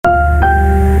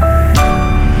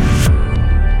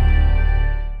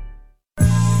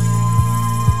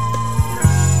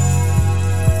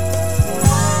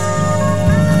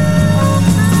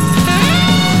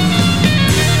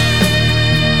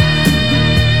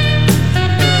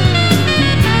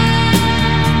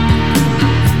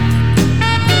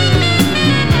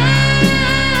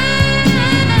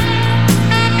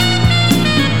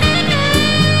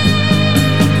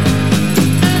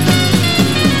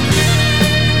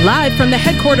Live from the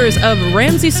headquarters of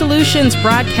Ramsey Solutions,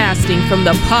 broadcasting from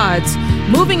the Pods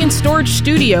Moving and Storage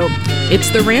Studio,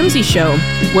 it's The Ramsey Show,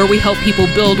 where we help people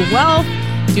build wealth,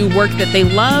 do work that they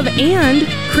love, and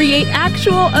create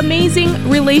actual amazing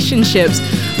relationships.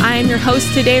 I am your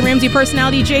host today, Ramsey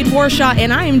personality Jade Warshaw,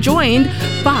 and I am joined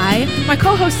by my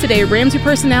co-host today, Ramsey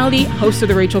personality, host of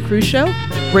The Rachel Cruz Show,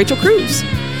 Rachel Cruz.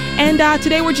 And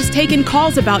today we're just taking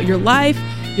calls about your life,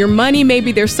 your money.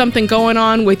 Maybe there's something going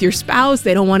on with your spouse.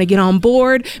 They don't want to get on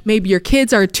board. Maybe your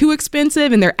kids are too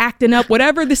expensive and they're acting up.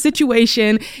 Whatever the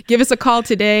situation, give us a call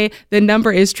today. The number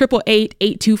is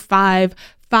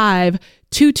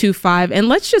 888-825-5225. And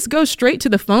let's just go straight to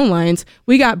the phone lines.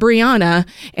 We got Brianna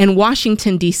in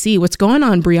Washington, D.C. What's going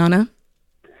on, Brianna?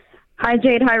 Hi,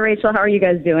 Jade. Hi, Rachel. How are you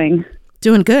guys doing?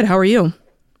 Doing good. How are you?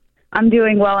 I'm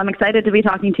doing well. I'm excited to be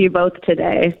talking to you both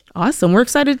today. Awesome. We're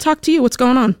excited to talk to you. What's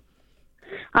going on?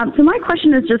 So my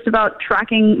question is just about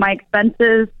tracking my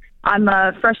expenses. I'm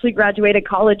a freshly graduated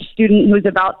college student who's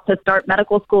about to start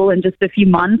medical school in just a few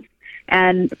months.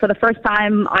 And for the first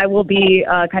time, I will be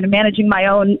kind of managing my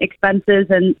own expenses.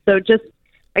 And so just,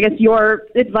 I guess, your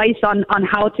advice on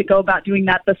how to go about doing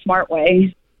that the smart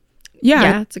way.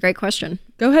 Yeah, it's a great question.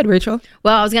 Go ahead, Rachel.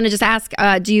 Well, I was going to just ask,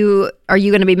 are you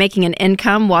going to be making an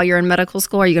income while you're in medical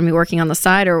school? Are you going to be working on the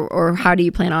side, or how do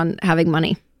you plan on having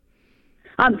money?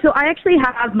 So I actually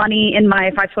have money in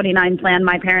my 529 plan.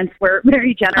 My parents were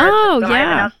very generous. Oh, so yeah. I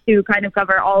have enough to kind of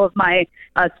cover all of my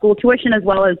school tuition as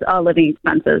well as living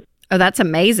expenses. Oh, that's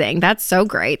amazing. That's so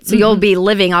great. So you'll be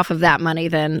living off of that money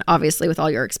then, obviously, with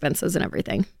all your expenses and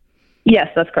everything. Yes,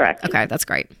 that's correct. Okay, that's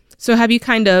great. So have you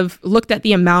kind of looked at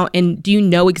the amount, and do you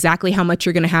know exactly how much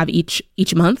you're going to have each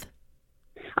month?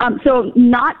 So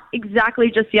not exactly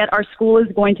just yet. Our school is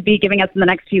going to be giving us in the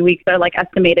next few weeks their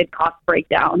estimated cost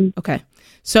breakdown. Okay.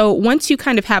 So once you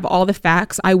kind of have all the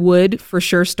facts, I would for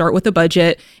sure start with a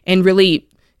budget and really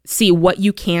see what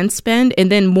you can spend.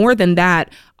 And then more than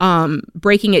that,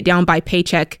 breaking it down by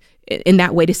paycheck in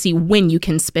that way to see when you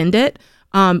can spend it.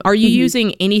 Are you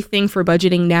using anything for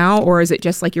budgeting now, or is it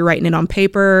just like you're writing it on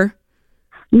paper?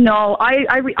 No,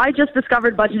 I just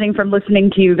discovered budgeting from listening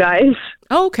to you guys.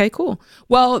 Oh, okay, cool.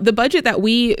 Well, the budget that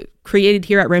we created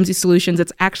here at Ramsey Solutions,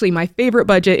 it's actually my favorite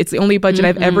budget. It's the only budget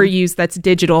I've ever used that's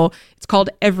digital. It's called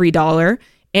EveryDollar,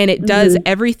 and it does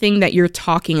everything that you're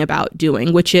talking about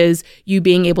doing, which is you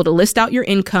being able to list out your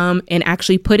income and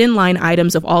actually put in line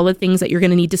items of all the things that you're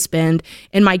going to need to spend.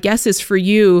 And my guess is for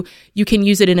you, you can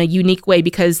use it in a unique way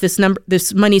because this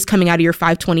money's coming out of your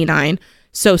 529.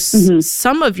 So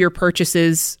some of your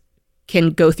purchases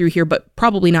can go through here, but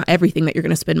probably not everything that you're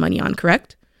going to spend money on,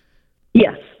 correct?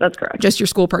 Yes, that's correct. Just your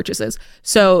school purchases.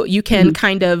 So you can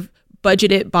kind of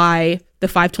budget it by the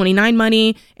 529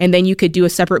 money, and then you could do a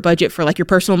separate budget for like your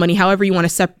personal money, however you want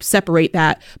to separate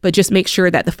that, but just make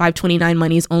sure that the 529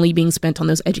 money is only being spent on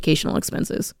those educational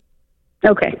expenses.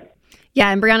 Okay.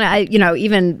 Yeah, and Brianna,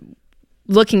 even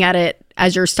looking at it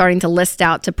as you're starting to list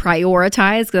out to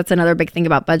prioritize, 'cause that's another big thing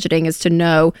about budgeting, is to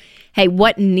know, hey,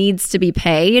 what needs to be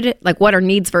paid? Like, what are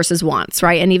needs versus wants,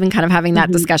 right? And even kind of having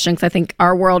that discussion, because I think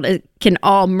our world can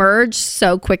all merge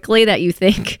so quickly that you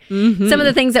think some of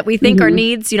the things that we think are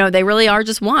needs, they really are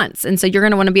just wants. And so you're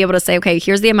going to want to be able to say, okay,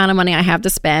 here's the amount of money I have to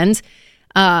spend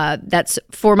that's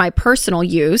for my personal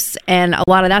use. And a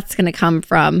lot of that's going to come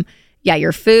from,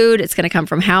 your food. It's going to come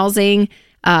from housing,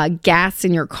 gas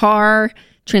in your car,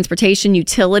 transportation,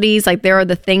 utilities. Like, there are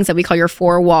the things that we call your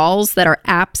four walls that are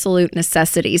absolute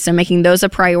necessities. So making those a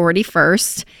priority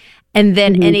first. And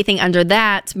then anything under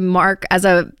that, mark as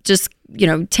a just,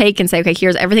 take and say, okay,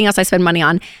 here's everything else I spend money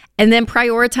on. And then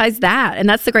prioritize that. And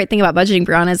that's the great thing about budgeting,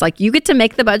 Brianna, is like you get to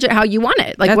make the budget how you want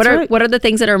it. Like, what are the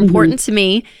things that are important to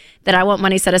me that I want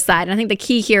money set aside? And I think the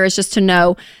key here is just to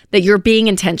know that you're being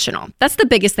intentional. That's the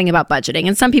biggest thing about budgeting.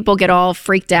 And some people get all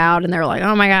freaked out and they're like,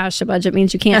 oh my gosh, a budget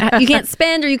means you can't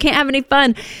spend or you can't have any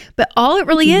fun. But all it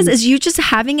really is you just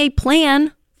having a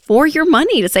plan for your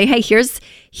money to say, hey,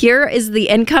 here is the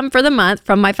income for the month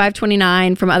from my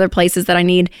 529, from other places that I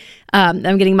need,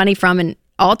 I'm getting money from, and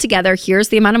all together, here's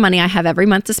the amount of money I have every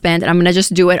month to spend, and I'm going to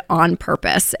just do it on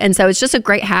purpose. And so it's just a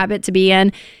great habit to be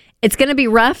in. It's going to be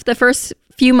rough the first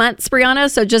few months, Brianna,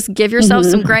 so just give yourself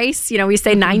some grace. We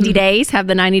say 90 days, have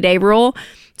the 90-day rule.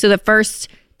 So the first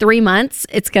 3 months,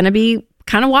 it's going to be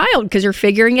kind of wild because you're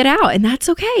figuring it out, and that's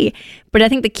okay. But I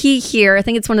think the key here, I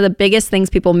think it's one of the biggest things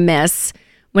people miss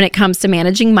when it comes to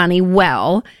managing money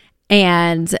well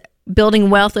and building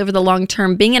wealth over the long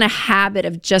term, being in a habit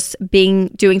of just doing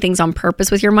things on purpose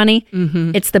with your money.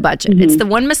 It's the budget. It's the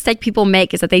one mistake people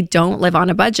make, is that they don't live on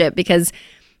a budget, because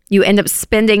you end up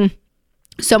spending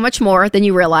so much more than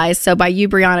you realize. So by you,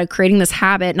 Brianna, creating this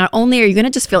habit, not only are you going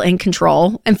to just feel in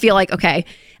control and feel like, okay,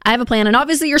 I have a plan. And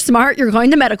obviously you're smart. You're going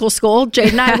to medical school.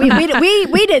 Jade and I,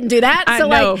 we didn't do that.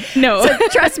 So no. So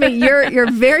trust me,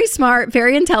 you're very smart,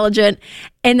 very intelligent.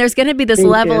 And there's going to be this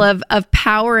level of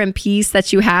power and peace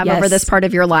that you have over this part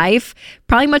of your life,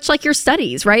 probably much like your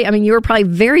studies, right? I mean, you were probably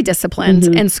very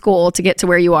disciplined in school to get to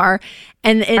where you are.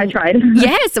 And I tried.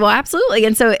 Yes, well, absolutely.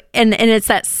 And so, and it's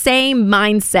that same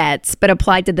mindset, but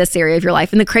applied to this area of your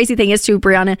life. And the crazy thing is too,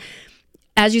 Brianna,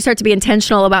 as you start to be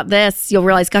intentional about this, you'll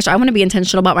realize, gosh, I want to be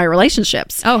intentional about my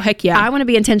relationships. Oh, heck yeah. I want to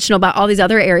be intentional about all these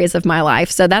other areas of my life.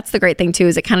 So that's the great thing too,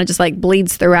 is it kind of just like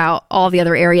bleeds throughout all the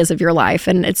other areas of your life.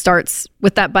 And it starts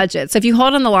with that budget. So if you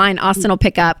hold on the line, Austin will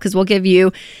pick up because we'll give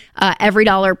you every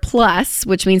dollar plus,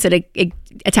 which means that it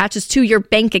attaches to your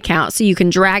bank account. So you can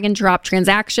drag and drop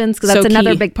transactions, because that's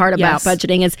another big part about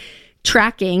budgeting is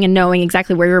tracking and knowing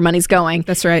exactly where your money's going.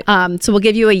 That's right. So we'll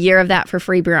give you a year of that for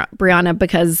free, Brianna,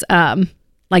 because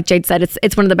like Jade said,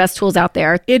 it's one of the best tools out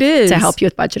there. It is. To help you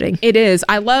with budgeting. It is.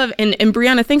 I love, and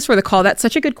Brianna, thanks for the call. That's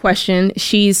such a good question.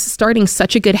 She's starting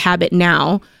such a good habit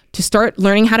now to start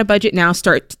learning how to budget now,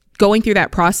 start going through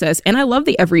that process. And I love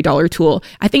the Every Dollar tool.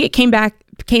 I think it came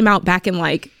out back in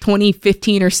like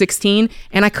 2015 or 16,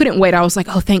 and I couldn't wait. I was like,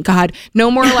 oh, thank God. No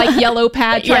more like yellow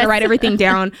pad trying to write everything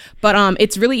down. But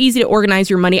it's really easy to organize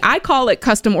your money. I call it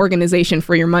custom organization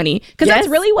for your money, because that's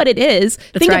really what it is.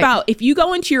 Think about if you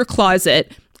go into your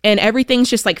closet and everything's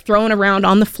just like thrown around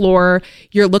on the floor.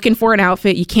 You're looking for an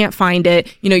outfit. You can't find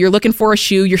it. You know, you're looking for a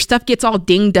shoe. Your stuff gets all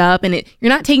dinged up and you're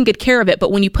not taking good care of it.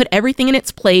 But when you put everything in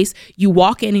its place, you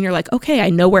walk in and you're like, okay, I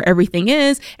know where everything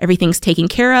is. Everything's taken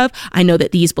care of. I know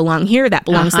that these belong here. That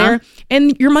belongs there.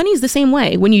 And your money's the same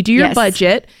way. When you do your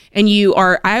budget and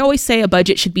I always say a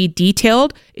budget should be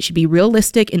detailed. It should be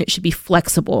realistic and it should be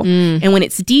flexible. And when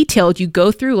it's detailed, you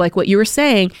go through like what you were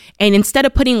saying. And instead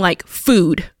of putting like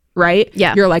food, right?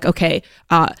 Yeah. You're like, okay,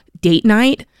 date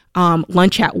night,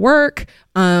 lunch at work,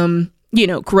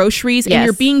 groceries, and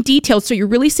you're being detailed. So you're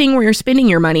really seeing where you're spending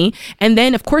your money. And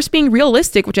then of course, being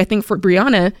realistic, which I think for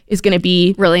Brianna is going to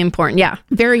be really important. Yeah.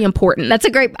 Very important.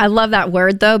 I love that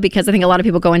word though, because I think a lot of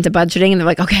people go into budgeting and they're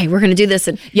like, okay, we're going to do this.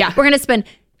 And we're going to spend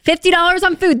 $50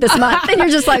 on food this month. And you're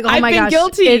just like, oh my gosh,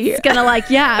 guilty. It's going to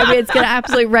it's going to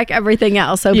absolutely wreck everything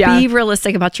else. So be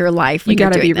realistic about your life. You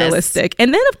got to be realistic.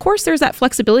 And then of course there's that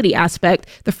flexibility aspect.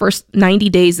 The first 90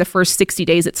 days, the first 60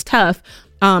 days, it's tough.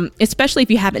 Especially if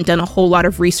you haven't done a whole lot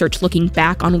of research looking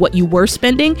back on what you were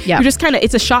spending. You're just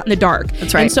it's a shot in the dark.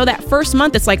 That's right. And so that first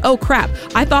month, it's like, oh crap,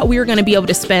 I thought we were going to be able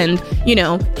to spend,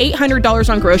 $800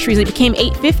 on groceries. It became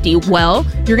 $850. Well,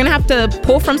 you're going to have to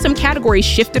pull from some categories,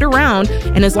 shift it around.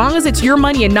 And as long as it's your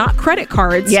money and not credit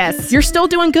cards, you're still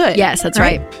doing good. Yes, that's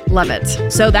right. Love it.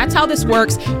 So that's how this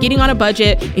works. Getting on a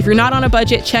budget. If you're not on a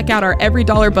budget, check out our Every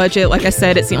Dollar budget. Like I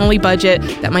said, it's the only budget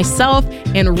that myself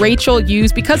and Rachel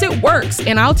use because it works.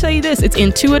 And I'll tell you this, it's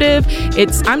intuitive.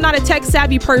 I'm not a tech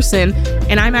savvy person,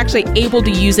 and I'm actually able to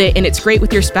use it, and it's great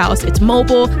with your spouse. It's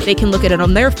mobile. They can look at it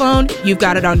on their phone. You've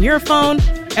got it on your phone.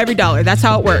 Every dollar. That's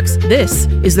how it works. This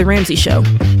is The Ramsey Show.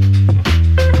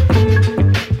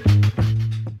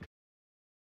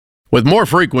 With more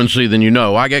frequency than you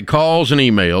know, I get calls and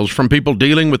emails from people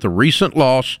dealing with the recent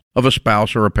loss of a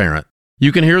spouse or a parent.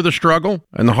 You can hear the struggle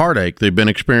and the heartache they've been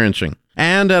experiencing.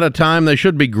 And at a time they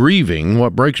should be grieving,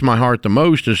 what breaks my heart the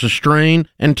most is the strain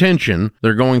and tension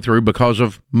they're going through because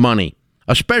of money,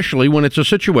 especially when it's a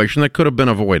situation that could have been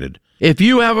avoided. If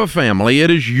you have a family,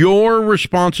 it is your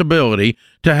responsibility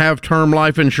to have term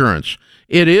life insurance.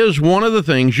 It is one of the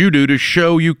things you do to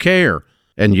show you care.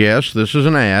 And yes, this is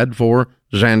an ad for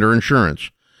Zander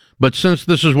Insurance. But since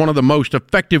this is one of the most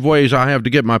effective ways I have to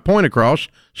get my point across,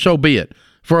 so be it.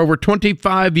 For over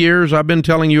 25 years, I've been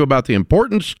telling you about the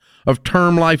importance of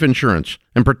term life insurance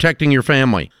and protecting your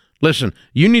family. Listen,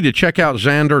 you need to check out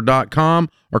Zander.com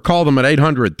or call them at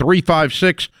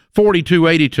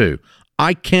 800-356-4282.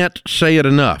 I can't say it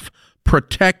enough.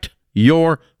 Protect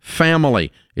your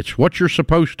family. It's what you're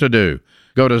supposed to do.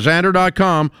 Go to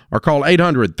Zander.com or call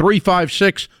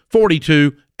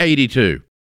 800-356-4282.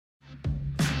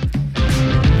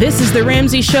 This is The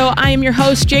Ramsey Show. I am your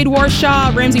host, Jade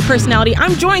Warshaw, Ramsey personality.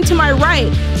 I'm joined to my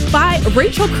right by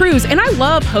Rachel Cruz, and I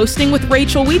love hosting with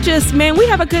Rachel. We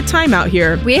have a good time out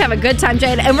here. We have a good time,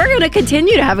 Jade, and we're going to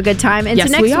continue to have a good time into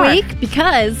next week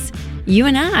because you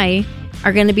and I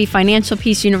are going to be Financial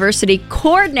Peace University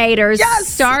coordinators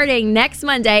starting next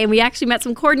Monday. And we actually met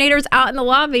some coordinators out in the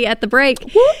lobby at the break.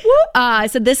 Whoop, whoop.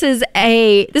 So this is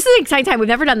an exciting time. We've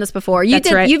never done this before.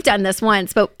 You've done this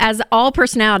once, but as all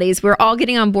personalities, we're all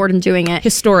getting on board and doing it.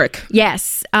 Historic.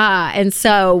 Yes. And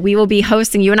so we will be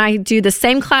hosting, you and I do the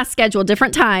same class schedule,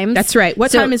 different times. That's right.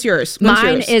 What time is yours?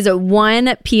 Mine is at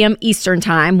 1 p.m. Eastern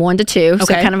time, 1 to 2. Okay.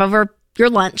 So kind of over your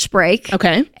lunch break.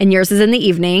 Okay. And yours is in the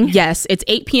evening. Yes. It's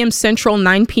 8 p.m. Central,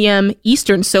 9 p.m.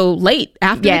 Eastern. So late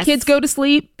after the kids go to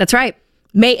sleep. That's right.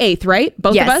 May 8th, right?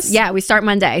 Both of us? Yeah, we start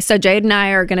Monday. So Jade and I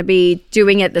are going to be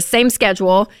doing it the same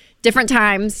schedule, different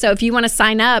times. So if you want to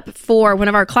sign up for one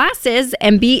of our classes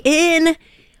and be in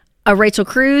a Rachel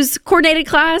Cruz coordinated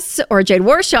class or a Jade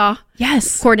Warshaw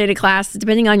coordinated class,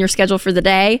 depending on your schedule for the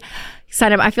day,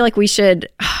 sign up. I feel like we should,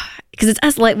 because it's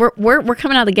us, like we're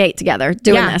coming out of the gate together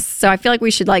doing this. So I feel like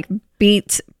we should like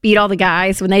beat all the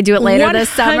guys when they do it later this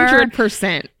summer.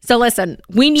 100%. So listen,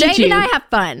 we need Jade you. and I have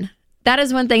fun. That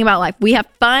is one thing about life. We have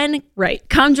fun. Right.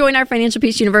 Come join our Financial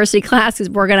Peace University class because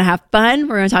we're going to have fun.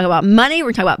 We're going to talk about money.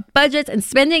 We're going to talk about budgets and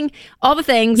spending, all the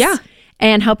things. Yeah.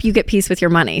 And help you get peace with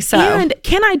your money. So, and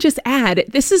can I just add,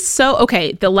 this is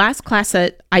the last class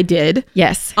that I did.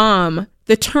 Yes. The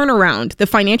turnaround, the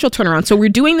financial turnaround. So we're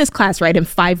doing this class, right, in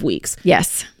 5 weeks.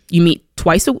 Yes. You meet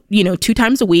 2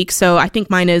 times a week. So I think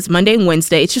mine is Monday and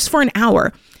Wednesday. It's just for an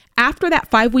hour. After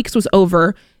that 5 weeks was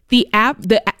over, the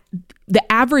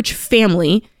average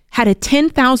family had a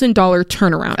 $10,000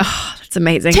 turnaround. Oh, that's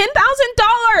amazing. $10,000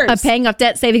 of paying off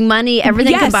debt, saving money,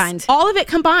 everything combined. All of it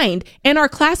combined. And our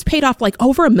class paid off like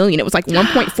over $1 million. It was like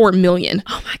 1.4 million.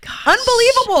 Oh my gosh.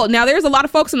 Unbelievable. Now there's a lot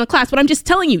of folks in the class, but I'm just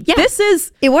telling you,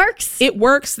 it works. It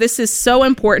works. This is so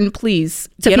important. Please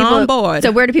get on board.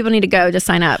 So where do people need to go to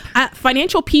sign up? At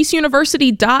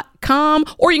financialpeaceuniversity.com,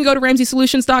 or you can go to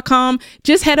ramseysolutions.com.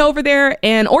 Just head over there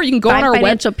or you can go on our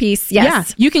Financial Peace. Yes. Yeah.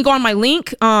 You can go on my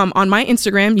link on my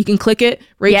Instagram. You can click it.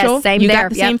 Rachel, yes, same you there. got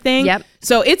the same thing. Yep.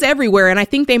 So it's everywhere. And I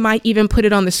think they might even put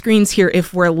it on the screens here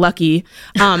if we're lucky.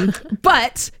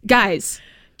 But guys,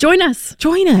 join us. It's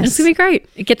going to be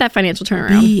great. Get that financial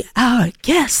turnaround. Be our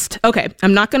guest. Okay.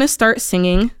 I'm not going to start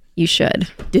singing. You should.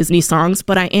 Disney songs,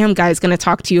 but I am, guys, going to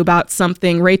talk to you about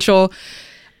something. Rachel,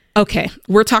 okay,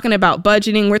 we're talking about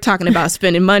budgeting. We're talking about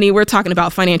spending money. We're talking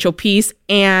about financial peace.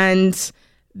 And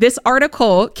this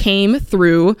article came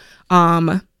through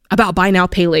about buy now,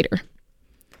 pay later.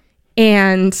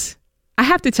 And I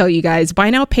have to tell you guys, buy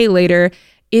now, pay later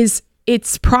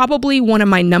it's probably one of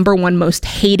my number one most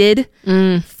hated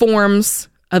forms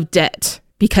of debt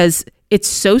because it's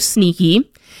so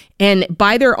sneaky. And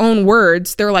by their own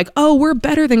words, they're like, oh, we're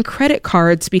better than credit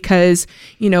cards because,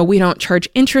 we don't charge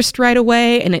interest right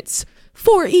away and it's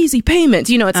 4 easy payments.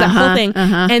 It's that whole thing.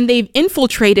 And they've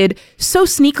infiltrated so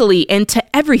sneakily into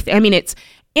everything. I mean, it's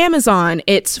Amazon,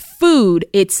 it's food,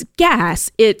 it's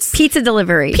gas, it's pizza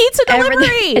delivery.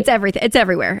 Everything. It's everything. It's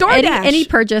everywhere. DoorDash.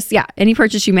 Any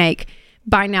purchase you make,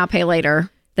 buy now, pay later.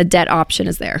 The debt option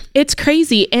is there. It's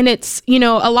crazy. And it's,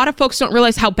 a lot of folks don't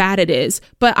realize how bad it is.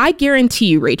 But I guarantee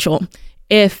you, Rachel,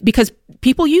 because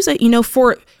people use it,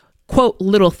 for quote,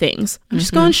 little things. I'm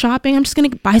just going shopping. I'm just going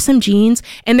to buy some jeans.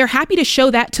 And they're happy to show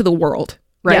that to the world.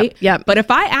 Right. Yep. But if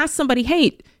I ask somebody,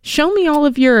 hey, show me all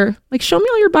your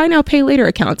buy now, pay later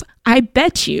accounts, I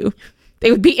bet you they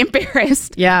would be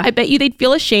embarrassed. Yeah. I bet you they'd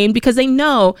feel ashamed because they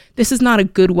know this is not a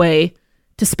good way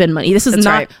to spend money. This is That's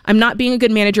not, right. I'm not being a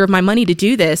good manager of my money to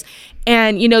do this.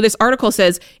 And, this article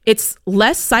says it's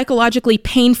less psychologically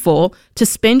painful to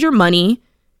spend your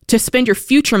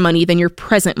future money than your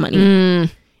present money.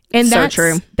 And so that's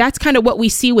true. That's kind of what we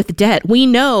see with debt. We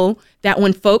know that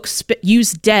when folks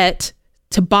use debt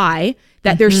to buy,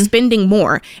 that they're spending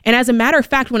more. And as a matter of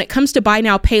fact, when it comes to buy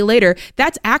now, pay later,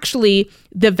 that's actually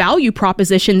the value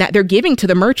proposition that they're giving to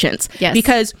the merchants. Yes.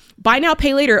 Because buy now,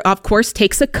 pay later, of course,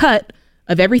 takes a cut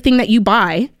of everything that you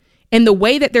buy. And the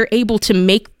way that they're able to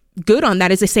make good on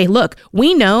that is they say, look,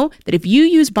 we know that if you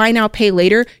use buy now, pay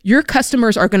later, your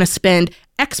customers are going to spend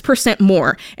X%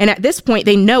 more. And at this point,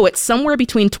 they know it's somewhere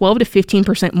between 12 to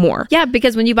 15% more. Yeah,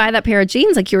 because when you buy that pair of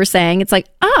jeans, like you were saying, it's like,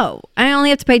 oh, I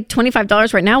only have to pay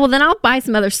 $25 right now. Well, then I'll buy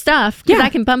some other stuff because I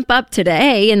can bump up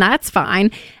today and that's fine.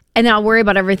 And then I'll worry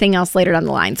about everything else later down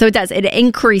the line. So it does. It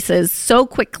increases so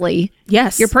quickly.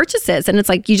 Yes. Your purchases. And it's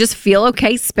like, you just feel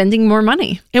okay spending more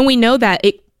money. And we know that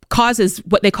it causes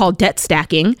what they call debt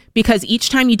stacking because each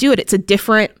time you do it,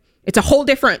 it's a whole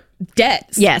different debt.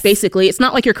 Yes. Basically, it's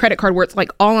not like your credit card where it's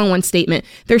like all on one statement.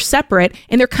 They're separate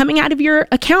and they're coming out of your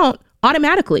account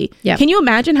automatically. Yeah. Can you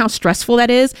imagine how stressful that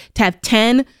is to have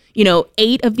 10,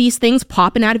 8 of these things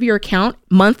popping out of your account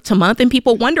month to month and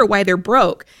people wonder why they're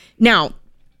broke? Now,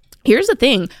 Here's the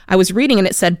thing. I was reading and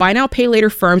it said buy now, pay later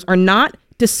firms are not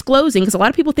disclosing, because a lot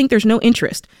of people think there's no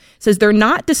interest. It says they're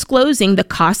not disclosing the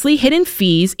costly hidden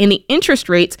fees and the interest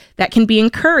rates that can be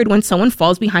incurred when someone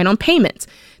falls behind on payments.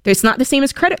 It's not the same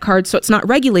as credit cards, so it's not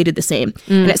regulated the same.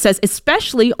 And it says,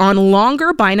 especially on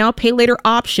longer buy now, pay later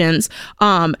options,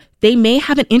 they may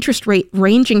have an interest rate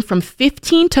ranging from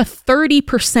 15 to 30%.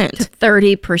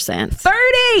 30%.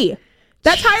 30!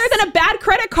 That's higher than a bad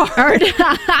credit card. You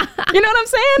know what I'm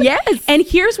saying? Yes. And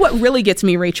here's what really gets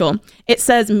me, Rachel. It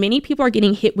says many people are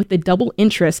getting hit with the double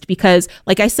interest because,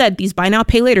 like I said, these buy now,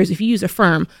 pay laters, if you use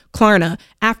Affirm, Klarna,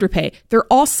 Afterpay, they're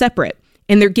all separate.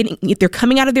 And they're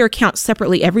coming out of their account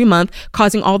separately every month,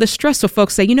 causing all this stress. So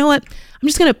folks say, you know what? I'm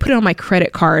just going to put it on my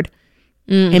credit card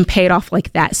and pay it off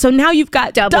like that. So now you've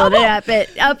got double all of it.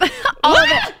 Double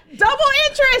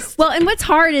interest. Well, and what's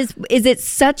hard is it's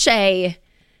such a,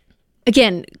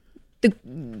 again,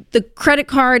 the credit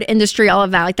card industry, all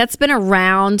of that, like that's been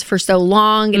around for so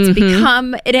long. It's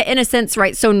become, in a sense,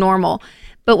 right, so normal.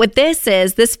 But what this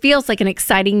feels like an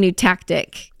exciting new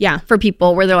tactic for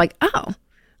people where they're like, oh,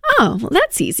 well,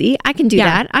 that's easy. I can do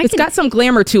that. It's got some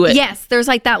glamour to it. Yes, there's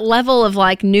like that level of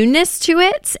like newness to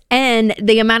it, and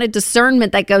the amount of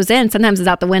discernment that goes in sometimes is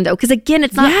out the window. Because again,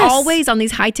 it's not always on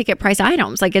these high ticket price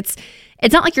items. Like it's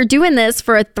not like you're doing this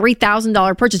for a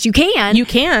 $3,000 purchase. You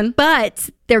can, but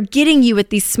they're getting you with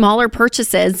these smaller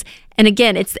purchases. And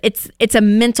again, it's a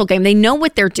mental game. They know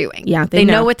what they're doing. Yeah, they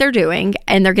know what they're doing,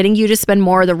 and they're getting you to spend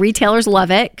more. The retailers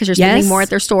love it because you're spending more at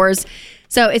their stores.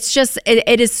 So it's just,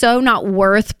 it is so not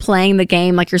worth playing the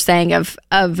game, like you're saying, of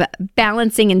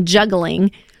balancing and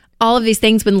juggling all of these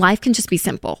things when life can just be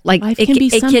simple. Like life can be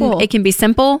simple. It can be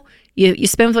simple. You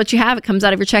spend with what you have. It comes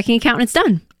out of your checking account and it's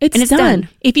done. It's done.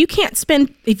 If you can't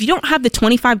spend, if you don't have the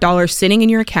 $25 sitting in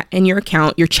your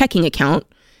account, your checking account,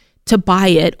 to buy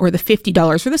it, or the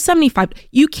 $50 or the $75,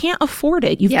 you can't afford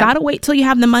it. You've got to wait till you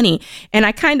have the money. And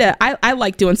I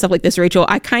like doing stuff like this, Rachel.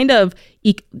 I kind of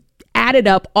added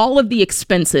up all of the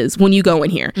expenses when you go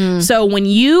in here. So when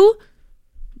you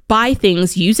buy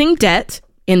things using debt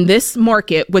in this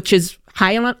market, which is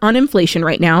high on inflation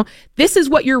right now, this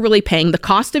is what you're really paying. The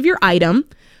cost of your item,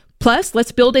 plus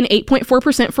let's build in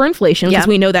 8.4% for inflation, because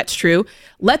we know that's true.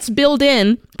 Let's build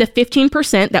in the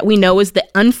 15% that we know is the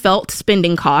unfelt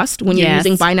spending cost when you're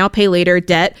using buy now, pay later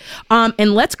debt.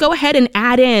 And let's go ahead and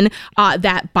add in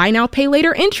that buy now, pay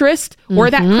later interest, or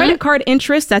that credit card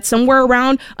interest that's somewhere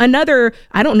around another,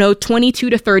 22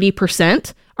 to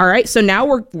 30%. All right. So now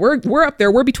we're up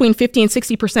there. We're between 50 and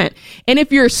 60%. And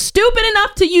if you're stupid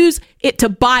enough to use it to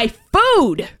buy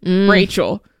food,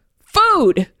 Rachel,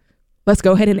 let's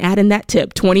go ahead and add in that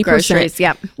tip, 20%. Groceries,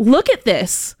 yep. Look at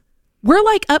this. We're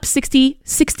like up 60,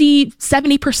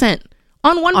 70%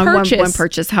 on one purchase. One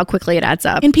purchase, how quickly it adds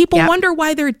up. And people wonder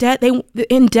why they're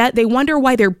in debt. They wonder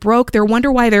why they're broke. They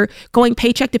wonder why they're going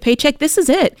paycheck to paycheck. This is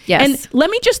it. Yes. And let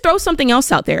me just throw something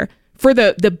else out there for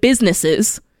the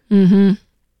businesses.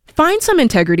 Find some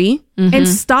integrity and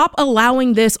stop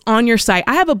allowing this on your site.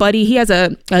 I have a buddy, he has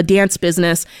a dance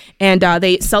business, and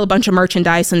they sell a bunch of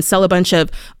merchandise and sell a bunch of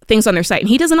things on their site, and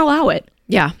he doesn't allow it.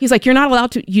 Yeah. He's like, you're not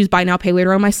allowed to use buy now, pay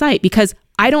later on my site because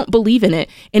I don't believe in it.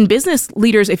 And business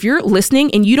leaders, if you're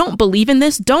listening and you don't believe in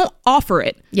this, don't offer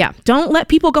it. Yeah. Don't let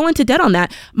people go into debt on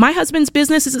that. My husband's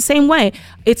business is the same way.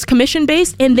 It's commission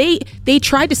based, and they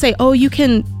tried to say, oh, you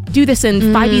can do this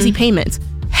in 5 easy payments.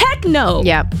 Heck no.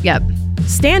 Yep.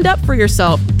 Stand up for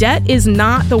yourself. Debt is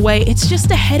not the way. It's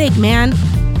just a headache, man.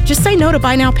 Just say no to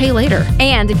buy now, pay later.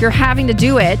 And if you're having to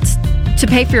do it to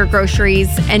pay for your groceries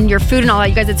and your food and all that,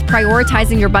 you guys, it's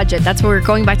prioritizing your budget. That's where we're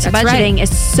going back to budgeting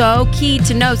is so key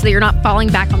to know so that you're not falling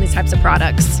back on these types of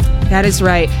products. That is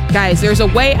right. Guys, there's a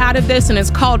way out of this, and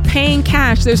it's called paying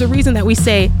cash. There's a reason that we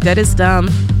say debt is dumb,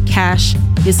 cash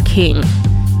is king.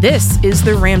 This is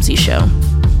The Ramsey Show.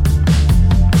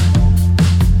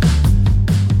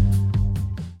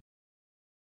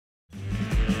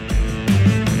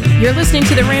 You're listening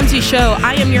to The Ramsey Show.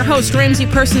 I am your host, Ramsey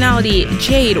personality,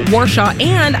 Jade Warshaw,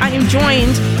 and I am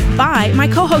joined by my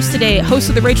co-host today, host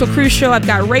of The Rachel Cruz Show. I've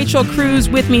got Rachel Cruz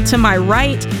with me to my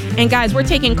right. And guys, we're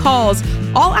taking calls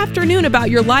all afternoon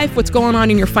about your life, what's going on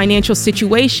in your financial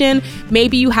situation.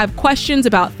 Maybe you have questions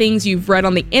about things you've read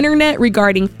on the internet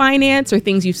regarding finance or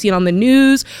things you've seen on the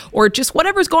news or just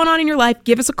whatever's going on in your life.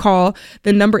 Give us a call.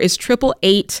 The number is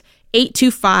 888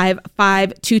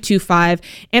 825-5225.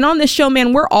 And on this show,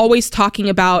 man, we're always talking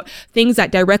about things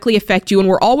that directly affect you, and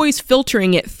we're always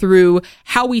filtering it through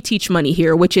how we teach money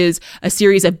here, which is a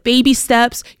series of baby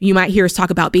steps. You might hear us talk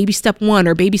about baby step 1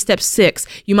 or baby step 6.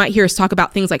 You might hear us talk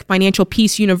about things like Financial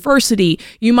Peace University.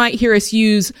 You might hear us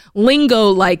use lingo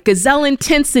like gazelle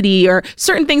intensity or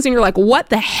certain things, and you're like, what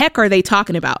the heck are they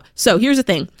talking about? So here's the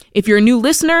thing. If you're a new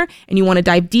listener and you want to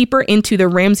dive deeper into the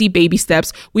Ramsey baby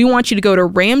steps, we want you to go to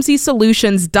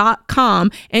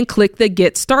RamseySolutions.com and click the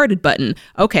Get Started button.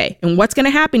 Okay, and what's going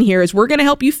to happen here is we're going to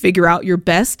help you figure out your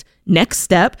best next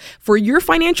step for your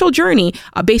financial journey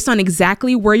based on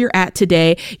exactly where you're at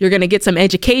today. You're going to get some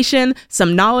education,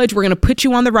 some knowledge. We're going to put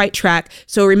you on the right track.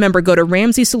 So remember, go to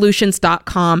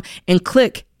RamseySolutions.com and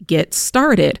click Get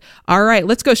Started. All right,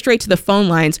 let's go straight to the phone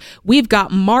lines. We've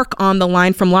got Mark on the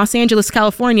line from Los Angeles,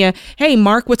 California. Hey,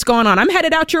 Mark, what's going on? I'm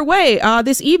headed out your way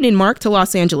this evening, Mark, to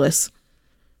Los Angeles.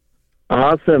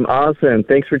 Awesome.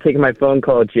 Thanks for taking my phone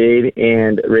call, Jade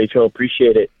and Rachel.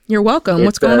 Appreciate it. You're welcome.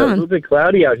 What's going on? It's a little bit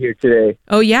cloudy out here today.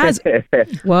 Oh, yeah?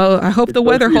 Well, I hope the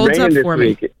weather holds up for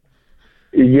me.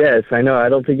 Yes, I know. I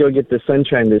don't think you'll get the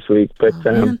sunshine this week, but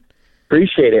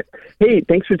appreciate it. Hey,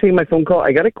 thanks for taking my phone call.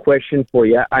 I got a question for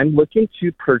you. I'm looking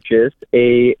to purchase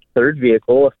a third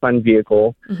vehicle, a fun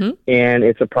vehicle, and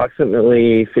it's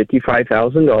approximately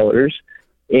 $55,000.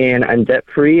 And I'm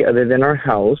debt-free other than our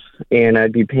house, and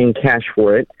I'd be paying cash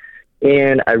for it.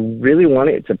 And I really want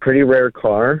it. It's a pretty rare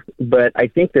car, but I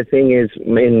think the thing is,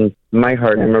 in my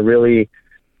heart, I'm a really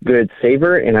good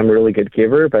saver, and I'm a really good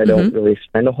giver, but I don't really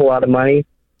spend a whole lot of money.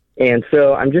 And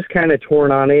so I'm just kind of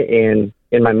torn on it, and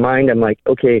in my mind, I'm like,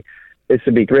 okay, this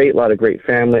would be great, a lot of great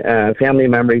family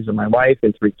memories of my wife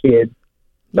and 3 kids.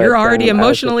 But, you're already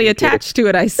emotionally attached to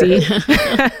it, I see.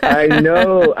 I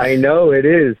know it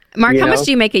is. Mark, how much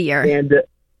do you make a year?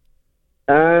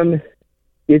 And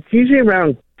it's usually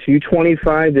around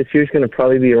 $225. This year's going to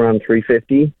probably be around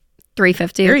 $350.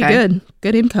 $350. Very good.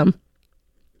 Good income.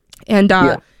 And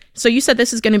so you said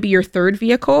this is going to be your third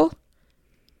vehicle?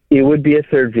 It would be a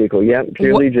third vehicle. Yeah,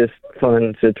 purely just fun.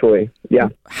 It's a toy. Yeah.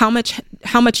 How much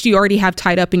do you already have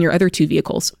tied up in your other 2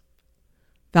 vehicles,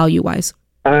 value-wise?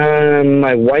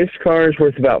 My wife's car is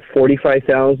worth about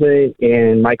 $45,000,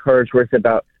 and my car is worth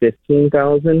about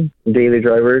 $15,000. Daily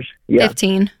drivers,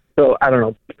 15. So I don't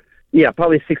know. Yeah,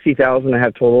 probably $60,000 I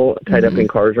have total tied up in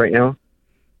cars right now.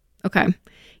 Okay,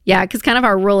 yeah, because kind of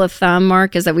our rule of thumb,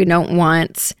 Mark, is that we don't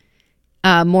want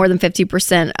more than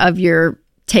 50% of your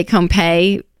take-home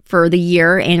pay for the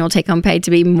year, annual take-home pay, to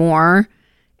be more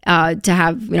to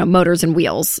have motors and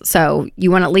wheels. So you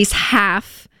want at least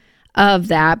half of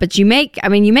that, but you make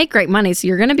great money, so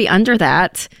you're going to be under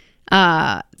that.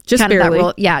 Just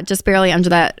barely. Just barely under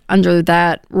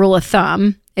that rule of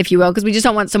thumb, if you will, because we just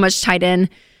don't want so much tied in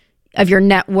of your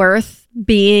net worth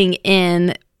being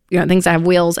in things that have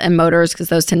wheels and motors, because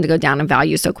those tend to go down in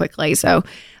value so quickly. So,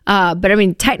 but I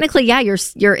mean, technically, yeah,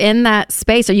 you're in that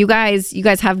space. Are you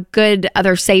guys have good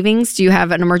other savings? Do you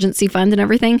have an emergency fund and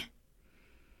everything?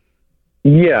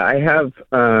 Yeah, I have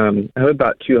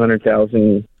about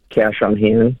 $200,000 cash on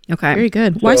hand. Okay, very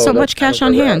good. Why so much cash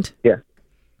on hand? Yeah.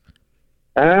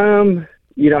 I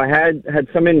had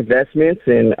some investments,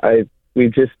 and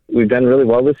we've done really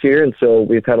well this year, and so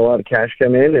we've had a lot of cash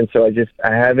come in, and so I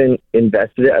haven't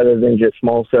invested it other than just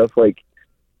small stuff like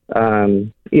 3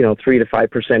 to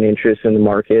 5% interest in the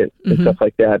market and stuff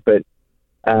like that. But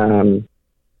I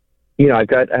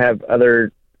have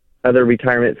other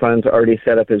retirement funds already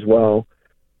set up as well,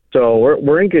 so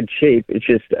we're in good shape. It's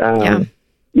just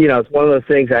it's one of those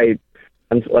things. I'm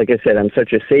like I said, I'm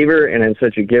such a saver and I'm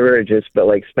such a giver. But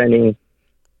like spending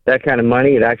that kind of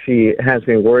money, it actually has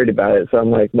me worried about it. So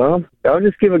I'm like, well, I'll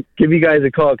just give you guys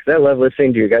a call, because I love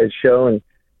listening to your guys' show, and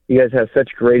you guys have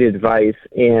such great advice.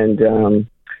 And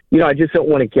I just don't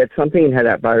want to get something and have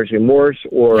that buyer's remorse,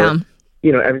 or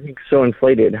everything's so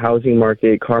inflated. Housing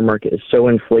market, car market is so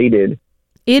inflated.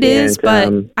 It is,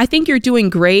 but I think you're doing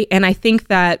great, and I think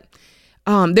that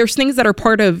there's things that are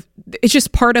it's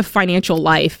just part of financial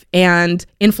life, and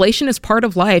inflation is part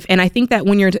of life. And I think that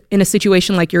when you're in a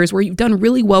situation like yours, where you've done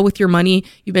really well with your money,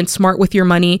 you've been smart with your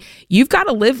money, you've got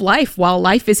to live life while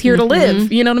life is here to live.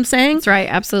 You know what I'm saying? That's right.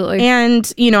 Absolutely.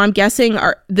 And, I'm guessing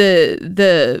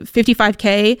the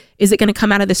 $55K, is it going to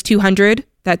come out of this $200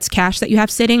 that's cash that you have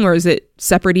sitting, or is it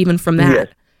separate even from that? Yes.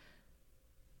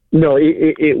 No,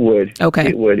 it would. Okay.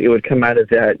 It would come out of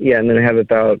that. Yeah. And then I have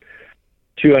about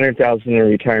 $200,000 in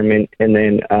retirement, and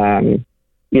then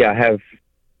I have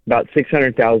about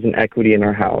 $600,000 equity in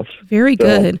our house. Very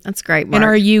good. That's great, Mark. And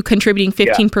are you contributing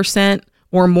 15%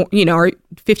 or more? Or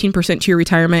 15% to your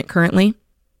retirement currently?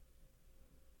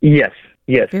 Yes.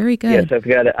 Yes. Very good. Yes, I've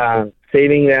got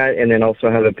saving that, and then also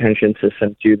have a pension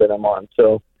system too that I'm on.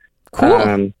 So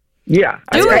Cool. Yeah.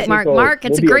 That's Do great, it. Mark. We'll- Mark,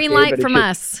 it's we'll a be green okay, light but it's from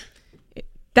just- us.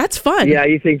 That's fun. Yeah,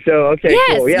 you think so? Okay,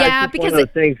 Yes, cool. yeah, It's just because one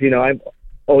of those things, I've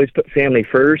always put family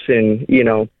first, and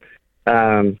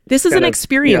This is kind an of,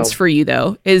 experience for you,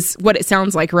 though, is what it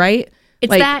sounds like, right? It's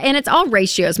Like- that, and it's all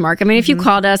ratios, Mark. I mean, if you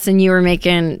called us and you were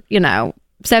making,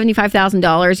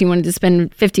 $75,000, you wanted to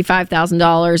spend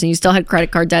 $55,000, and you still had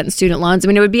credit card debt and student loans, I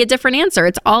mean, it would be a different answer.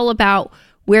 It's all about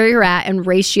where you're at and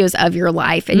ratios of your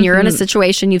life. And you're in a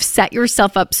situation, you've set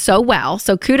yourself up so well.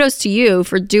 So kudos to you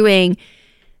for doing,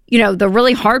 the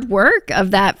really hard work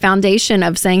of that foundation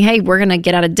of saying, hey, we're going to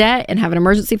get out of debt and have an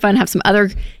emergency fund, have some other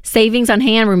savings on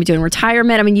hand. We're going to be doing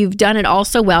retirement. I mean, you've done it all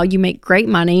so well. You make great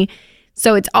money.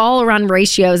 So it's all around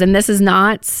ratios. And this is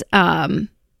not,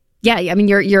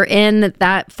 you're in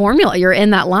that formula. You're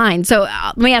in that line. So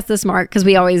let me ask this, Mark, because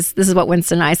this is what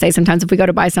Winston and I say sometimes if we go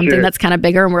to buy something that's kind of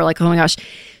bigger and we're like, oh my gosh.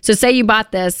 So say you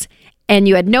bought this and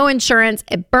you had no insurance,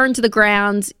 it burned to the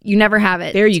ground, you never have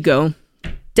it. There you go.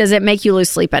 Does it make you lose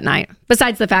sleep at night?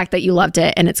 Besides the fact that you loved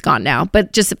it and it's gone now,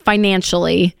 but just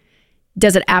financially,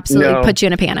 does it absolutely put you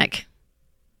in a panic?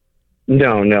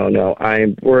 No.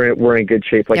 We're in good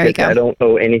shape. Like There I you said, go. I don't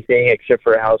owe anything except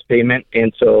for a house payment,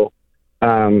 and so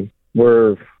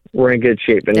we're in good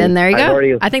shape. And There you I've go.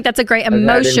 already- I think that's a great I've had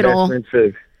emotional. investments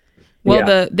of- Well,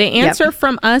 yeah. the answer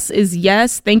from us is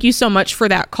yes. Thank you so much for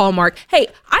that call, Mark. Hey,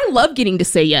 I love getting to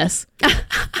say yes.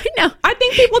 I know. I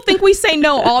think people think we say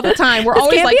no all the time. We're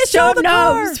always Can't like, be a show show of the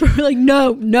car. no's. We're like,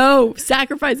 no,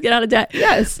 sacrifice, get out of debt.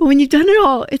 Yes. But when you've done it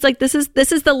all, it's like this is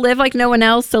the live like no one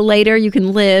else. So later you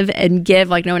can live and give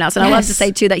like no one else. And I love to Yes.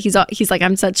 say too that he's like,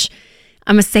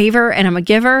 I'm a saver and I'm a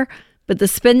giver. But the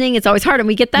spending, it's always hard, and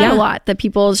we get that Yeah. a lot. That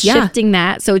people Yeah. shifting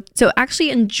that. So actually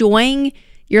enjoying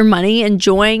your money,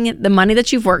 enjoying the money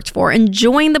that you've worked for,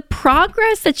 enjoying the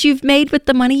progress that you've made with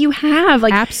the money you have.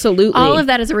 Like Absolutely. all of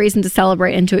that is a reason to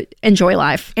celebrate and to enjoy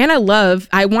life. And I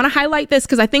want to highlight this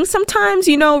because I think sometimes,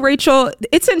 Rachel,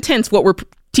 it's intense what we're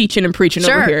teaching and preaching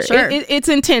over here. Sure. It's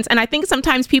intense. And I think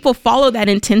sometimes people follow that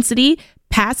intensity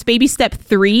past baby step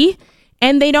 3.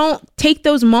 And they don't take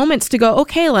those moments to go,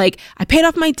 okay, like I paid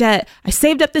off my debt. I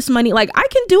saved up this money. Like I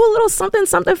can do a little something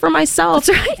for myself.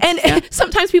 That's right. And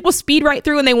sometimes people speed right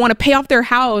through and they want to pay off their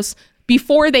house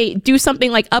before they do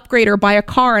something like upgrade or buy a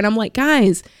car. And I'm like,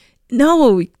 guys,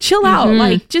 no, chill out.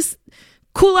 Like just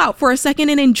cool out for a second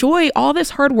and enjoy all this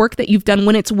hard work that you've done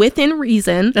when it's within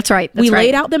reason. That's right. We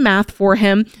laid out the math for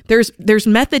him. There's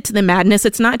method to the madness.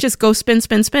 It's not just go spend.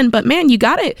 But man, you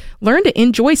got to learn to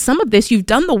enjoy some of this. You've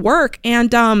done the work, and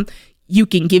you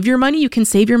can give your money, you can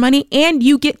save your money, and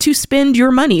you get to spend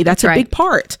your money. That's a right. big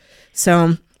part.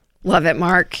 So Love it,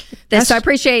 Mark. So I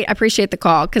appreciate the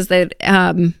call because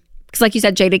like you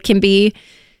said, Jade, it can be.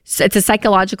 It's a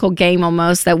psychological game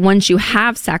almost that once you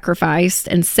have sacrificed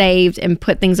and saved and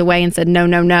put things away and said,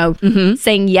 no,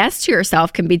 saying yes to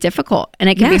yourself can be difficult and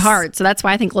it can be Yes. hard. So that's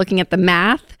why I think looking at the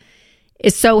math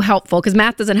is so helpful because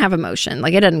math doesn't have emotion.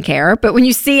 Like it doesn't care. But when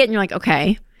you see it and you're like,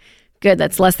 okay, good.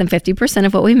 That's less than 50%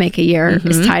 of what we make a year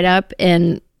is tied up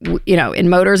in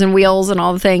motors and wheels and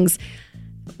all the things.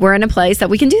 We're in a place that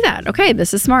we can do that. Okay,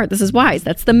 this is smart. This is wise.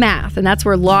 That's the math. And that's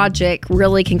where logic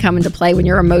really can come into play when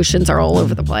your emotions are all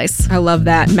over the place. I love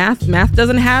that. Math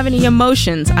doesn't have any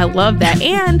emotions. I love that.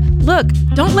 And look,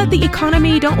 don't let the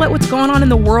economy, don't let what's going on in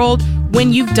the world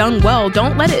when you've done well,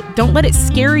 don't let it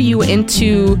scare you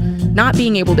into not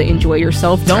being able to enjoy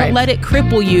yourself. Don't let it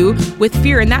cripple you with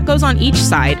fear. And that goes on each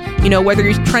side. Whether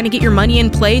you're trying to get your money in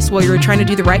place while you're trying to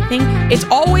do the right thing, it's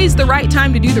always the right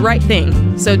time to do the right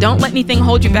thing. So don't let anything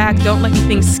hold you back. Don't let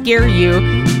anything scare you.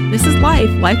 This is life.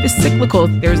 Life is cyclical.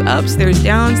 There's ups, there's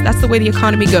downs. That's the way the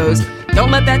economy goes.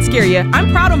 Don't let that scare you.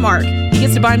 I'm proud of Mark. He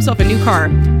gets to buy himself a new car.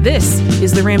 This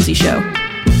is The Ramsey Show.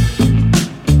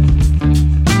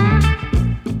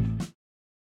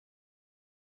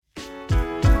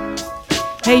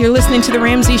 Hey, you're listening to The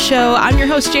Ramsey Show. I'm your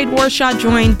host, Jade Warshaw,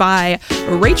 joined by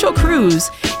Rachel Cruz.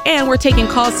 And we're taking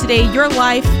calls today. Your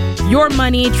life, your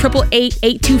money,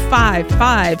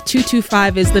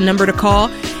 888-825-5225 is the number to call.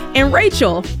 And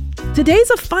Rachel, today's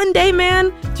a fun day, man.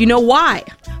 Do you know why?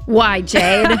 Why,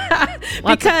 Jade?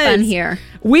 Lots of fun here.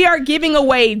 We are giving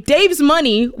away Dave's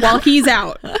money while he's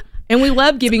out. And we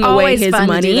love giving away Always his fun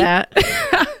money. to do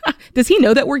that. Does he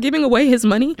know that we're giving away his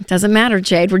money? Doesn't matter,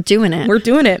 Jade. We're doing it. We're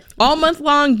doing it. All month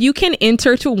long, you can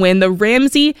enter to win the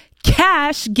Ramsey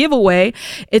Cash giveaway.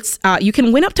 It's you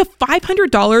can win up to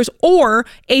 $500 or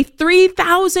a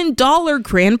 $3,000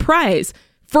 grand prize.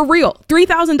 For real,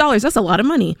 $3,000. That's a lot of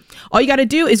money. All you got to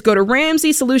do is go to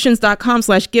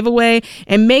RamseySolutions.com/giveaway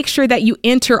and make sure that you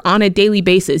enter on a daily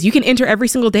basis. You can enter every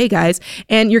single day, guys,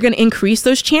 and you're going to increase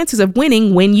those chances of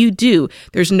winning when you do.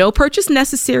 There's no purchase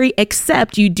necessary,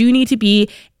 except you do need to be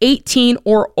 18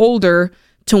 or older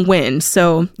to win.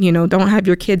 So, don't have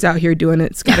your kids out here doing it.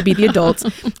 It's got to be the adults.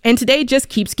 And today just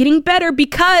keeps getting better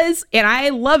because, and I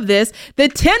love this, the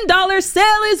 $10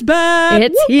 sale is back.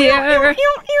 It's here.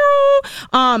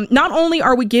 Not only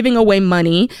are we giving away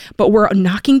money, but we're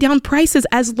knocking down prices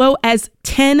as low as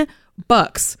 $10.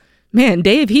 Man,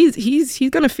 Dave, he's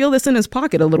going to feel this in his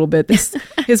pocket a little bit.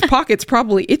 His pocket's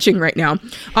probably itching right now.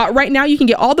 Right now, you can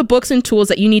get all the books and tools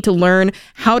that you need to learn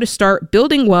how to start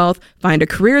building wealth, find a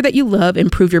career that you love,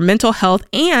 improve your mental health,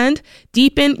 and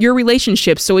deepen your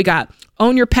relationships. So we got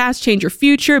Own Your Past, Change Your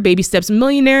Future, Baby Steps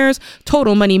Millionaires,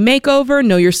 Total Money Makeover,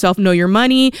 Know Yourself, Know Your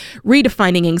Money,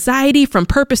 Redefining Anxiety from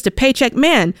Purpose to Paycheck.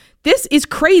 Man, this is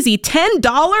crazy. $10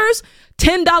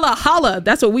 holla.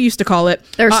 That's what we used to call it.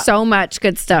 There's so much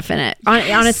good stuff in it.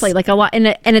 Honestly, like a lot.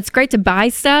 And it's great to buy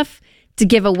stuff to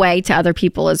give away to other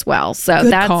people as well.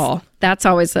 So that's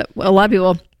always a lot of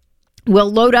people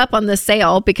will load up on this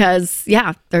sale because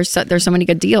there's so many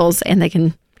good deals and they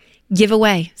can give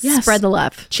away, spread the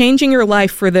love. Changing your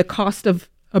life for the cost of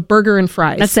a burger and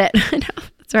fries. That's it. I know.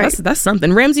 That's right. That's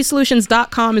something.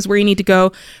 RamseySolutions.com is where you need to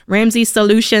go.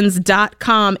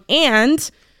 RamseySolutions.com.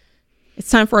 And it's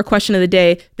time for our question of the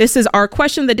day. This is our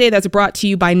question of the day that's brought to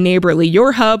you by Neighborly,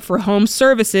 your hub for home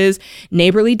services.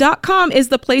 Neighborly.com is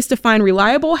the place to find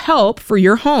reliable help for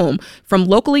your home from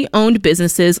locally owned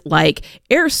businesses like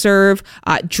AirServe,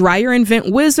 Dryer and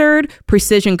Vent Wizard,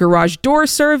 Precision Garage Door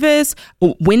Service,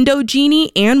 Window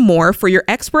Genie, and more. For your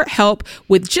expert help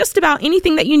with just about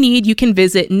anything that you need, you can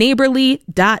visit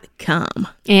Neighborly.com.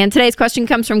 And today's question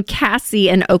comes from Cassie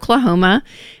in Oklahoma.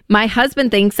 My husband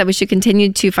thinks that we should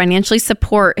continue to financially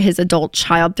support his adult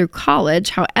child through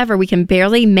college. However, we can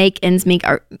barely make ends meet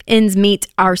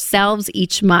ourselves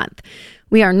each month.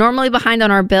 We are normally behind on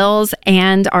our bills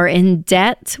and are in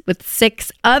debt with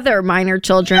 6 other minor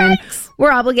children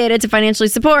we're obligated to financially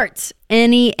support.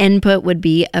 Any input would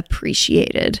be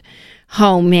appreciated.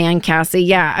 Oh man, Cassie.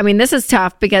 Yeah, I mean, this is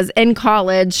tough because in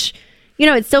college,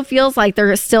 it still feels like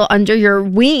they're still under your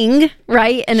wing,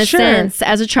 right? In a sense,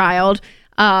 as a child.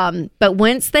 But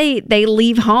once they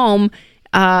leave home,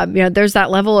 there's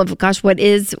that level of, gosh, what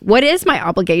is my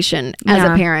obligation as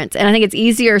a parent? And I think it's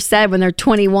easier said when they're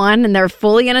 21 and they're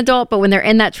fully an adult, but when they're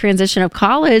in that transition of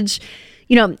college,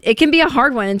 it can be a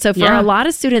hard one. And so for a lot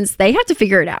of students, they have to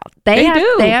figure it out. They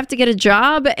have to get a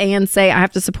job and say, I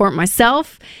have to support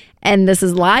myself and this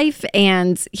is life.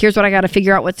 And here's what I got to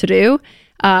figure out what to do.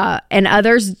 And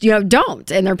others,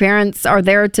 don't. And their parents are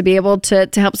there to be able to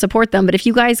help support them. But if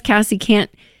you guys, Cassie,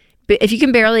 if you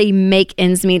can barely make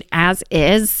ends meet as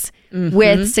is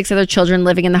with 6 other children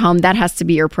living in the home, that has to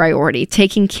be your priority.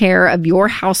 Taking care of your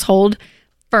household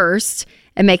first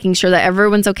and making sure that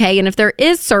everyone's okay. And if there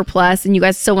is surplus and you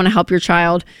guys still want to help your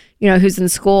child, who's in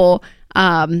school,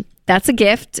 that's a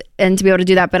gift and to be able to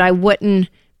do that. But I wouldn't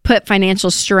put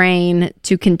financial strain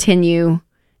to continue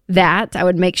that. I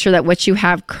would make sure that what you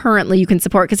have currently you can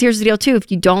support. Because here's the deal too.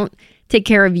 If you don't take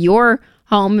care of your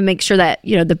home and make sure that,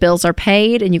 the bills are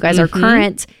paid and you guys are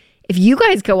current, if you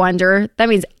guys go under, that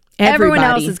means everyone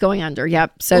else is going under.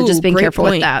 Yep. So just being careful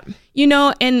with that.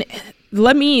 And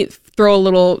let me throw a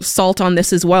little salt on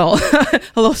this as well. A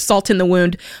little salt in the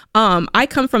wound. I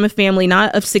come from a family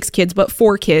not of 6 kids, but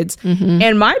 4 kids.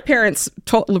 And my parents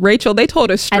told Rachel, they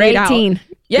told us straight at 18, out.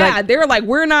 Yeah. They were like,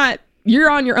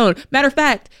 you're on your own. Matter of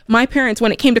fact, my parents,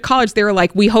 when it came to college, they were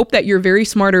like, we hope that you're very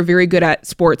smart or very good at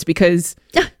sports because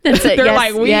they're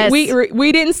like,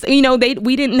 we didn't,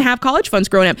 we didn't have college funds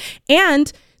growing up.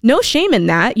 And no shame in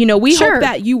that. We hope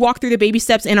that you walk through the baby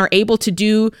steps and are able to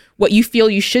do what you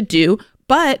feel you should do.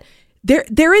 But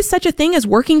there is such a thing as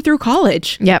working through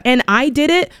college. Yep. And I did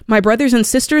it. My brothers and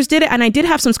sisters did it. And I did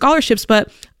have some scholarships,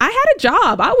 but I had a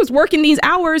job. I was working these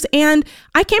hours and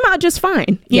I came out just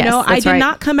fine. I did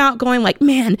not come out going like,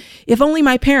 man, if only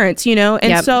my parents,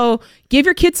 and so give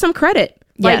your kids some credit.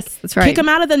 Yes, that's right. Kick them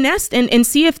out of the nest and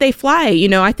see if they fly.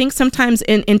 I think sometimes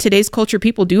in today's culture,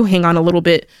 people do hang on a little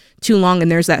bit too long and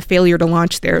there's that failure to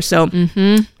launch there. So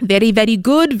very, very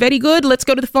good. Very good. Let's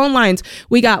go to the phone lines.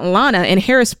 We got Lana in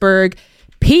Harrisburg,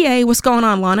 PA. What's going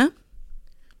on, Lana?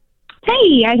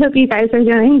 Hey, I hope you guys are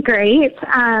doing great.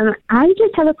 I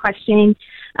just have a question.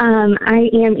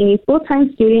 I am a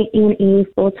full-time student and a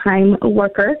full-time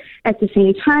worker at the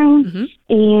same time,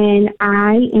 and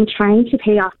I am trying to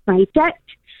pay off my debt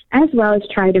as well as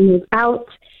try to move out.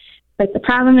 But the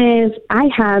problem is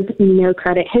I have no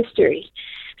credit history.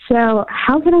 So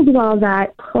how can I do all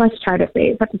that plus try to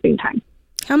save at the same time?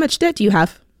 How much debt do you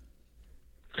have?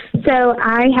 So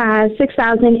I have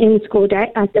 $6,000 in school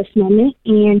debt at this moment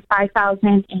and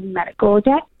 $5,000 in medical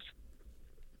debt.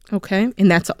 Okay,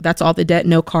 and that's all the debt.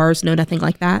 No cars, no nothing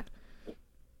like that.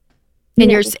 And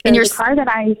the car that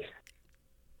I.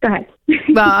 Go ahead.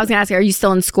 Well, I was going to ask you, are you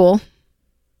still in school?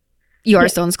 You are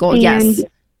still in school. Yes.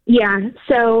 Yeah.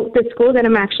 So the school that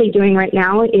I'm actually doing right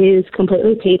now is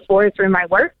completely paid for through my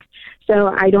work. So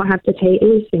I don't have to pay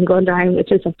a single dime,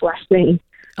 which is a blessing.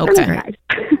 Okay.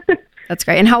 That's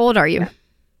great. And how old are you?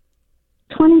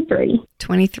 23.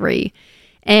 23.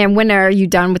 And when are you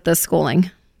done with the schooling?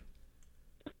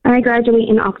 I graduate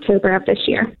in October of this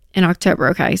year. In October.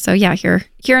 Okay. So yeah, here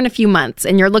in a few months,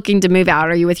 and you're looking to move out.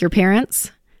 Are you with your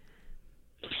parents?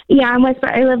 Yeah,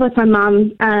 I live with my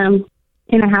mom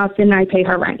in a house, and I pay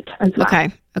her rent as well.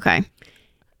 Okay.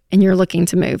 And you're looking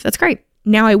to move. That's great.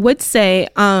 Now, I would say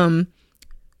a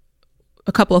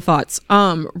couple of thoughts.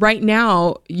 Right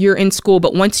now, you're in school,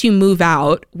 but once you move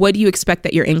out, what do you expect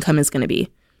that your income is going to be?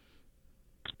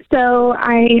 So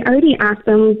I already asked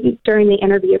them during the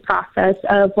interview process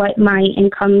of what my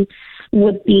income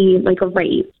would be, like a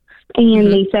raise.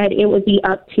 And they said it would be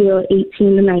up to $18 to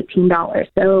 $19.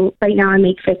 So right now I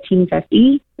make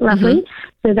 $15.50 roughly.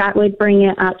 So that would bring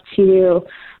it up to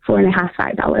 $4.50,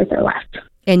 $5 or less.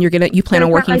 And you plan on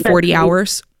working 40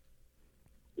 hours?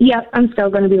 Yep, I'm still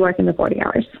going to be working the 40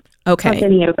 hours. Okay. Plus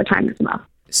any overtime as well.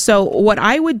 So what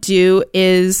I would do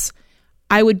is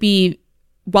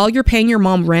while you're paying your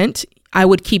mom rent, I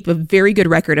would keep a very good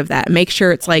record of that. Make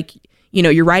sure it's like,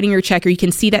 you're writing your check, or you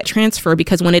can see that transfer,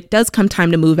 because when it does come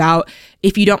time to move out,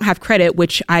 if you don't have credit,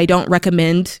 which I don't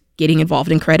recommend getting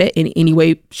involved in credit in any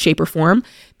way, shape, or form,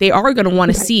 they are going to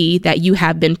want to see that you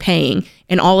have been paying,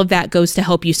 and all of that goes to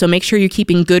help you. So make sure you're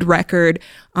keeping good record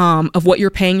of what you're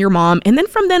paying your mom. And then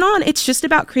from then on, it's just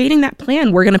about creating that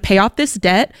plan. We're going to pay off this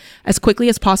debt as quickly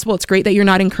as possible. It's great that you're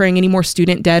not incurring any more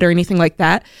student debt or anything like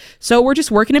that. So we're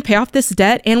just working to pay off this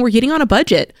debt, and we're getting on a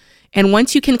budget. And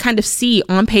once you can kind of see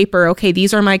on paper, okay,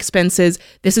 these are my expenses,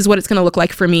 this is what it's going to look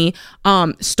like for me,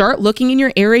 start looking in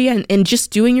your area and just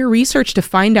doing your research to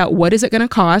find out what is it going to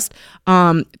cost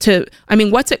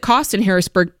what's it cost in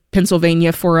Harrisburg,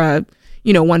 Pennsylvania for a,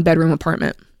 1-bedroom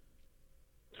apartment?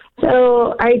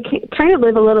 So I kind of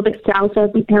live a little bit south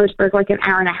of Harrisburg, like an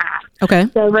hour and a half. Okay.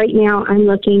 So right now I'm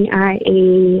looking at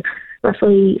a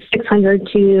roughly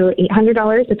 $600 to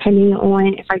 $800, depending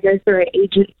on if I go through an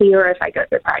agency or if I go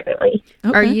through privately.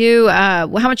 Okay. Are you, how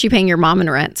much are you paying your mom in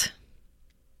rent?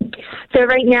 So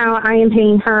right now I am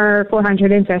paying her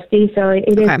 $450, so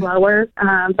it is lower,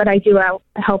 but I do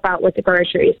help out with the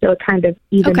groceries, so it kind of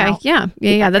evens out. Okay,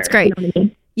 yeah, that's great. You know what I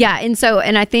mean? Yeah,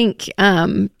 and I think,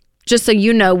 just so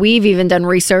you know, we've even done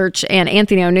research, and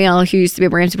Anthony O'Neill, who used to be a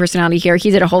Ramsey personality here,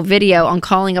 he did a whole video on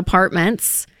calling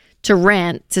apartments to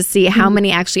rent to see how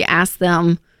many actually asked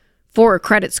them for a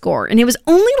credit score. And it was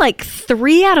only like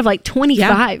 3 out of like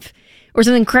 25 or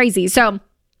something crazy. So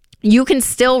you can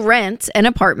still rent an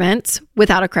apartment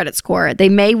without a credit score. They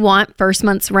may want first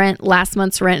month's rent, last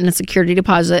month's rent, and a security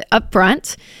deposit up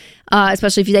front,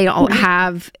 especially if they don't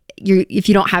have if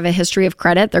you don't have a history of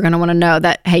credit. They're going to want to know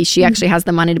that, hey, she actually has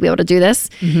the money to be able to do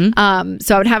this. So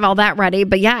I would have all that ready.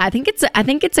 But yeah, I think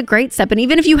it's a great step. And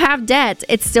even if you have debt,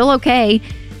 it's still okay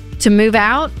to move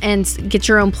out and get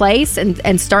your own place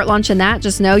and start launching that.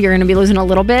 Just know you're going to be losing a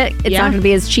little bit. It's not going to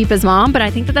be as cheap as mom, but I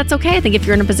think that's okay. I think if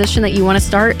you're in a position that you want to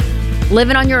start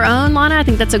living on your own, Lana, I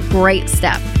think that's a great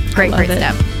step. Great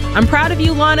step. I'm proud of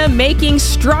you, Lana, making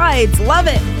strides. Love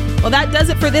it. Well, that does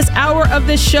it for this hour of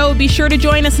this show. Be sure to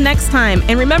join us next time.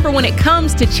 And remember, when it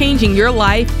comes to changing your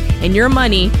life and your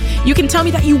money, you can tell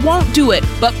me that you won't do it,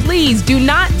 but please do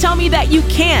not tell me that you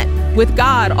can't. With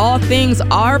God, all things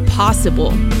are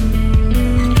possible.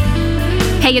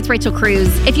 Hey, it's Rachel Cruz.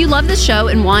 If you love the show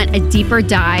and want a deeper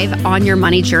dive on your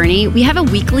money journey, we have a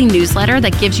weekly newsletter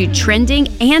that gives you trending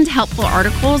and helpful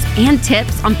articles and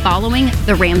tips on following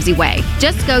the Ramsey way.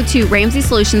 Just go to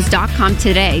RamseySolutions.com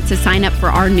today to sign up for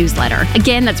our newsletter.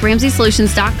 Again, that's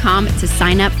RamseySolutions.com to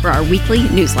sign up for our weekly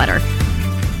newsletter.